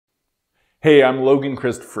Hey, I'm Logan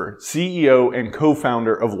Christopher, CEO and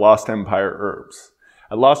co-founder of Lost Empire Herbs.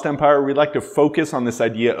 At Lost Empire, we like to focus on this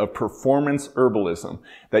idea of performance herbalism,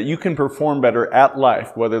 that you can perform better at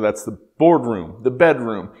life, whether that's the boardroom, the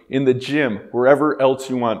bedroom, in the gym, wherever else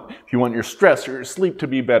you want. If you want your stress or your sleep to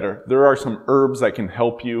be better, there are some herbs that can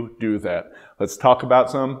help you do that. Let's talk about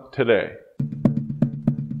some today.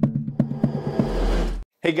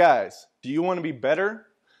 Hey guys, do you want to be better?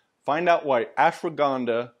 Find out why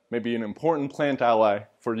ashwagandha may be an important plant ally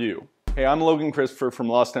for you. Hey, I'm Logan Christopher from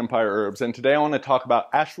Lost Empire Herbs, and today I want to talk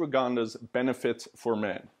about ashwagandha's benefits for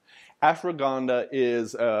men. Ashwagandha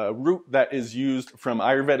is a root that is used from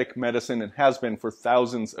Ayurvedic medicine and has been for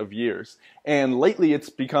thousands of years. And lately it's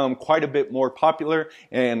become quite a bit more popular,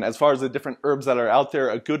 and as far as the different herbs that are out there,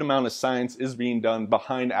 a good amount of science is being done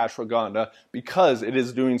behind ashwagandha because it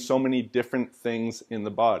is doing so many different things in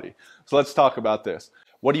the body. So let's talk about this.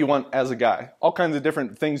 What do you want as a guy? All kinds of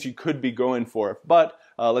different things you could be going for, but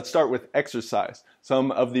let's start with exercise.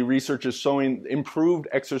 Some of the research is showing improved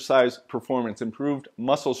exercise performance, improved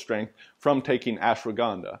muscle strength from taking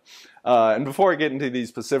ashwagandha. And before I get into these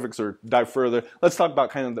specifics or dive further, let's talk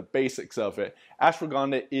about kind of the basics of it.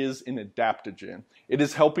 Ashwagandha is an adaptogen. It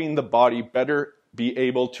is helping the body better be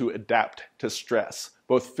able to adapt to stress,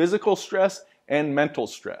 both physical stress and mental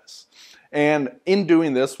stress. And in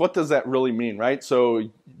doing this, what does that really mean, right?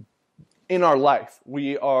 So in our life,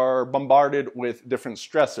 we are bombarded with different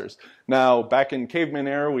stressors. Now, back in caveman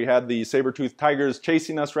era, we had the saber-toothed tigers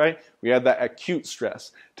chasing us, right? We had that acute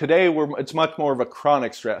stress. Today, it's much more of a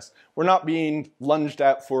chronic stress. We're not being lunged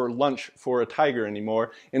at for lunch for a tiger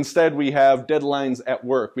anymore. Instead, we have deadlines at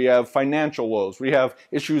work. We have financial woes. We have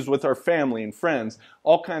issues with our family and friends,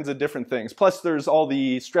 all kinds of different things. Plus, there's all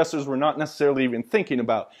the stressors we're not necessarily even thinking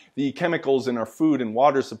about. The chemicals in our food and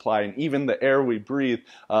water supply, and even the air we breathe,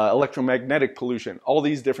 electromagnetic pollution, all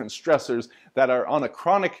these different stressors that are on a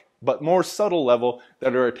chronic but more subtle level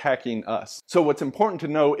that are attacking us. So what's important to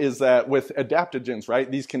know is that with adaptogens, right,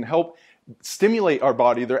 these can help stimulate our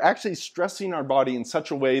body. They're actually stressing our body in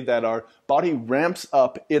such a way that our body ramps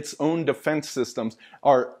up its own defense systems,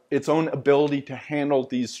 its own ability to handle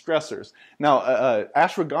these stressors. Now,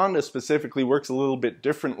 ashwagandha specifically works a little bit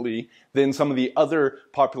differently than some of the other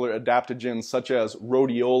popular adaptogens such as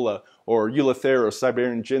rhodiola or Eleuthero or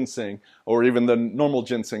Siberian ginseng, or even the normal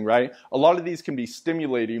ginseng, right? A lot of these can be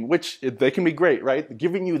stimulating, which they can be great, right?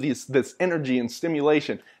 Giving you this energy and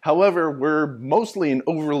stimulation. However, we're mostly an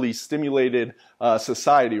overly stimulated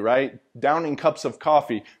society, right? Downing cups of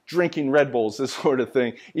coffee, drinking Red Bulls, this sort of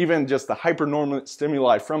thing. Even just the hypernormal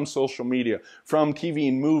stimuli from social media, from TV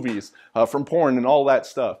and movies, from porn and all that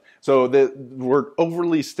stuff. So we're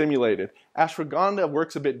overly stimulated. Ashwagandha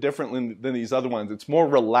works a bit differently than these other ones. It's more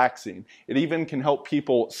relaxing. It even can help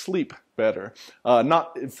people sleep better.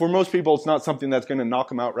 For most people, it's not something that's going to knock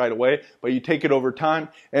them out right away, but you take it over time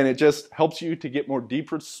and it just helps you to get more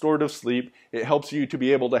deep restorative sleep. It helps you to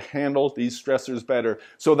be able to handle these stressors better,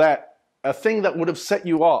 so that a thing that would have set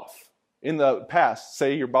you off in the past,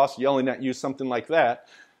 say your boss yelling at you, something like that,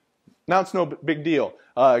 now it's no big deal.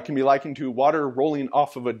 It can be likened to water rolling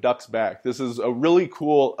off of a duck's back. This is a really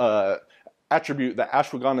cool attribute that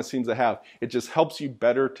ashwagandha seems to have. It just helps you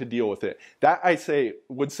better to deal with it. That I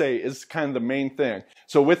would say is kind of the main thing.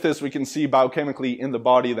 So with this, we can see biochemically in the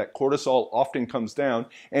body that cortisol often comes down,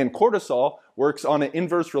 and cortisol works on an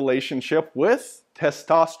inverse relationship with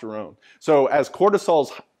testosterone. So as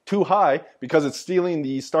cortisol's too high, because it's stealing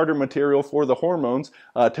the starter material for the hormones,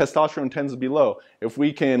 testosterone tends to be low. If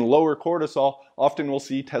we can lower cortisol, often we'll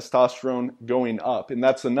see testosterone going up, and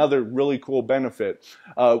that's another really cool benefit.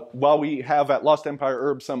 While we have at Lost Empire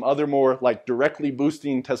Herbs some other more like directly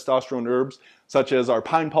boosting testosterone herbs, such as our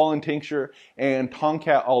pine pollen tincture and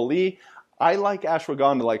Tongkat Ali, I like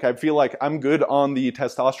ashwagandha. I feel like I'm good on the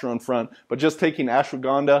testosterone front, but just taking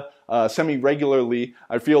ashwagandha semi-regularly,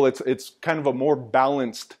 I feel it's kind of a more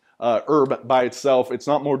balanced herb by itself. It's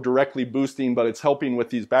not more directly boosting, but it's helping with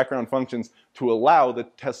these background functions to allow the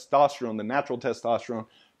testosterone, the natural testosterone,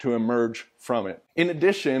 to emerge from it. In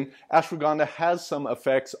addition, ashwagandha has some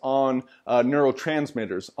effects on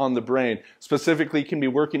neurotransmitters on the brain. Specifically, can be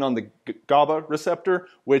working on the GABA receptor,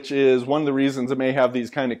 which is one of the reasons it may have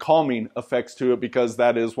these kind of calming effects to it, because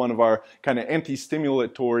that is one of our kind of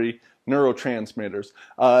anti-stimulatory neurotransmitters.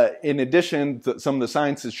 In addition, some of the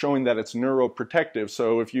science is showing that it's neuroprotective.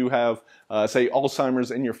 So if you have, say,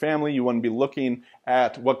 Alzheimer's in your family, you want to be looking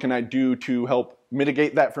at what can I do to help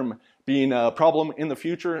mitigate that from being a problem in the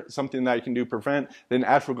future, something that I can do prevent, then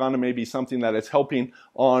ashwagandha may be something that is helping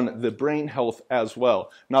on the brain health as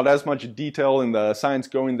well. Not as much detail in the science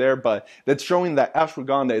going there, but that's showing that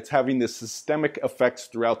ashwagandha, it's having this systemic effects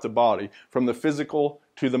throughout the body, from the physical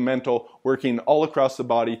to the mental, working all across the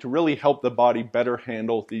body to really help the body better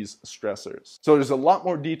handle these stressors. So there's a lot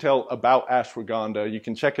more detail about ashwagandha. You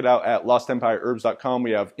can check it out at lostempireherbs.com.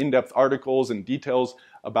 We have in-depth articles and details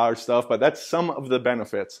about our stuff, but that's some of the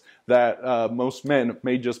benefits that most men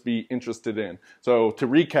may just be interested in. So to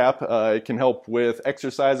recap, it can help with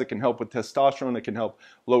exercise, it can help with testosterone, it can help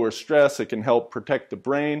lower stress, it can help protect the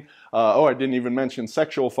brain. I didn't even mention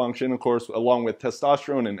sexual function, of course, along with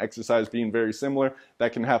testosterone and exercise being very similar.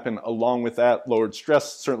 That can happen along with that. Lowered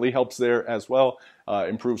stress certainly helps there as well.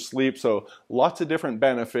 Improves sleep, so lots of different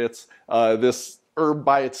benefits. This herb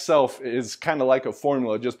by itself is kind of like a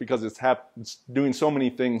formula just because it's doing so many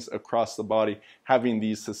things across the body, having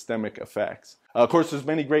these systemic effects. Of course, there's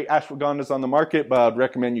many great ashwagandhas on the market, but I'd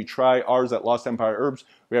recommend you try ours at Lost Empire Herbs.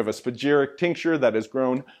 We have a spagyric tincture that is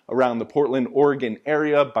grown around the Portland, Oregon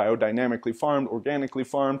area, biodynamically farmed, organically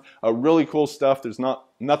farmed. Really cool stuff. There's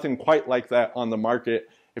nothing quite like that on the market.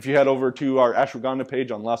 If you head over to our ashwagandha page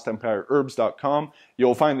on lostempireherbs.com,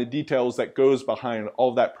 you'll find the details that goes behind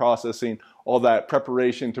all that processing, all that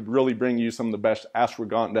preparation to really bring you some of the best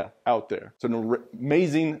ashwagandha out there. It's an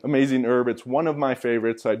amazing, amazing herb. It's one of my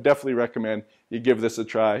favorites, so I definitely recommend you give this a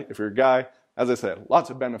try. If you're a guy, as I said, lots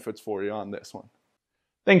of benefits for you on this one.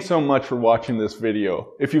 Thanks so much for watching this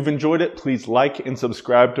video. If you've enjoyed it, please like and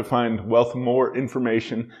subscribe to find more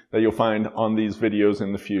information that you'll find on these videos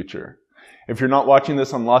in the future. If you're not watching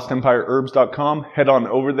this on lostempireherbs.com, head on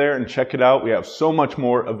over there and check it out. We have so much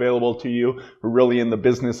more available to you. We're really in the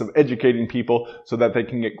business of educating people so that they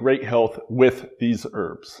can get great health with these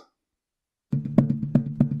herbs.